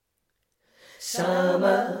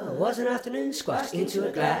Summer was an afternoon squashed into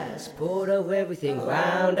a glass, poured over everything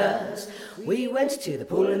around us. We went to the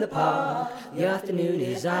pool in the park. The afternoon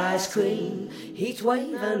is ice cream, heat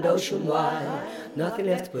wave and ocean wide. Nothing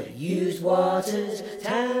left but used waters,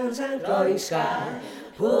 towns and glowing sky.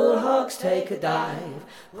 Poolhogs take a dive,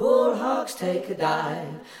 poolhogs take a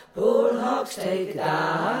dive, poolhogs take a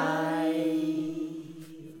dive.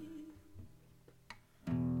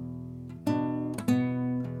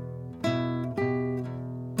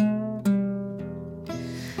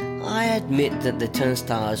 I admit that the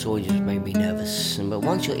turnstiles always made me nervous, but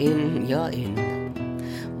once you're in, you're in.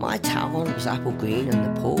 My towel was apple green and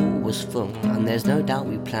the pool was full, and there's no doubt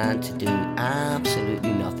we planned to do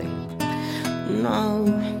absolutely nothing. No,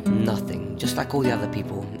 nothing, just like all the other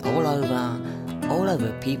people. All over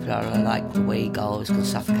people are like the way gulls can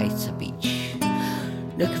suffocate at a beach.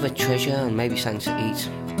 Looking for treasure and maybe something to eat.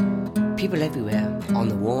 People everywhere, on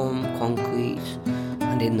the warm concrete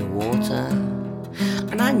and in the water.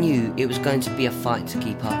 And I knew it was going to be a fight to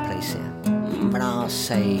keep our place here, but I'll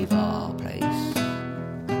save our place.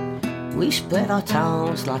 We spread our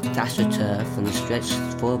towels like astroturf and stretched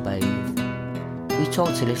for a bathe. We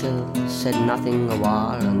talked a little, said nothing a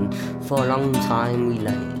while, and for a long time we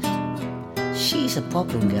lazed. She's a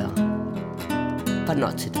problem girl, but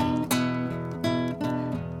not today.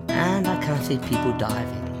 And I counted people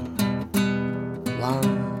diving.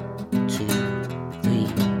 1, 2, 3,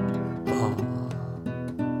 4.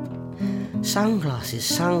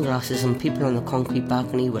 Sunglasses, and people on the concrete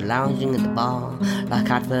balcony were lounging at the bar like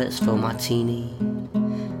adverts for a martini.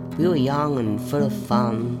 We were young and full of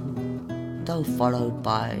fun, though followed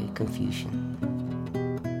by confusion.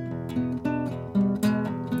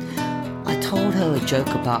 I told her a joke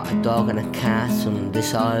about a dog and a cat and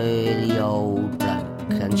this oily old bloke,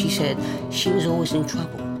 and she said she was always in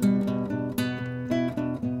trouble.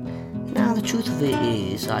 Now the truth of it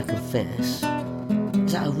is, I confess,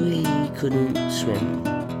 is that I really couldn't swim.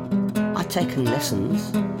 I'd taken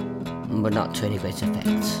lessons, but not to any great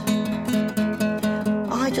effect.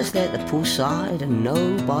 I just lay at the poolside and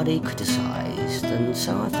nobody criticised, and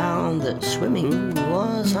so I found that swimming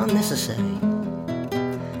was unnecessary.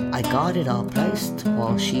 I guarded our place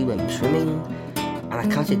while she went swimming, and I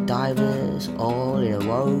counted divers all in a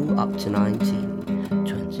row up to 19,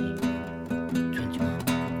 20,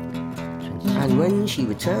 21, 22. And when she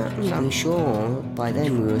returned, I'm sure by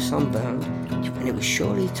then we were sunburned, and it was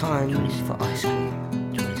surely time for ice cream.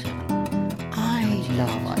 27. I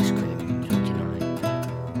love ice cream. 29,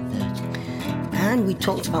 30. And we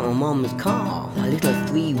talked about my mum's car, a little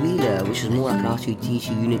three-wheeler, which was more like an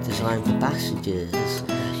R2-D2 unit designed for passengers.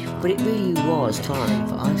 But it really was time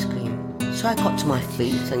for ice cream. So I got to my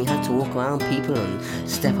feet, and you had to walk around people and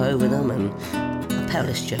step over them, and a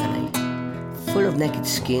perilous journey, full of naked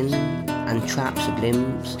skin and traps of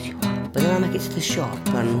limbs. But then I make it to the shop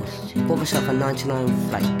and bought myself a 99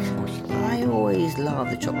 flake. I always love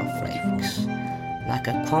the chocolate flakes, like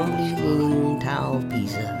a crumbly leaning tower of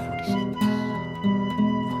Pisa.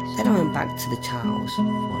 Then I went back to the towels,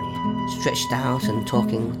 stretched out and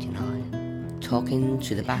talking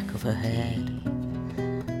to the back of her head.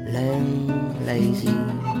 Long, lazy,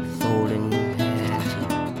 falling hair.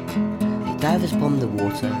 Divers bombed the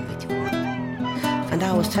water, and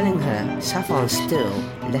I was telling her Sapphire Still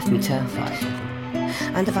left me terrified,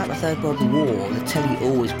 and about the Third World War the telly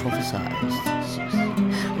always prophesied.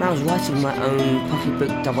 And I was writing my own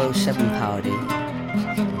pocketbook 007 parody,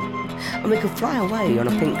 and we could fly away on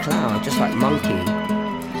a pink cloud just like Monkey.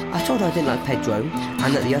 I told her I didn't like Pedro,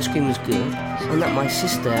 and that the ice cream was good, and that my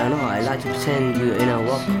sister and I liked to pretend we were in a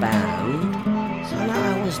rock band, and that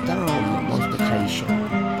I was dumb at multiplication.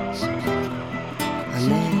 And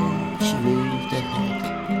then she moved her head.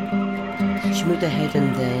 She moved her head,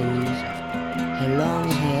 and then her long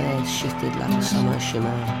hair shifted like a summer shimmer,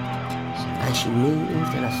 and she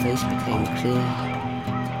moved and her face became clear,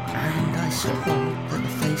 and I saw that the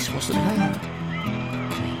face wasn't her.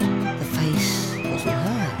 The face wasn't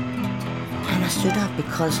her. And I stood up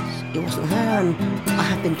because it wasn't her, and I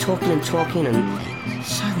had been talking, and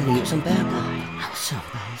suddenly it was unbearable. I was so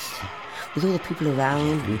embarrassed, with all the people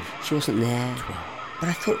around, and she wasn't there. But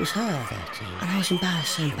I thought it was her, and I was so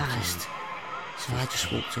embarrassed. So I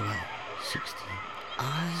just walked away.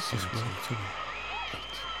 I just walked away.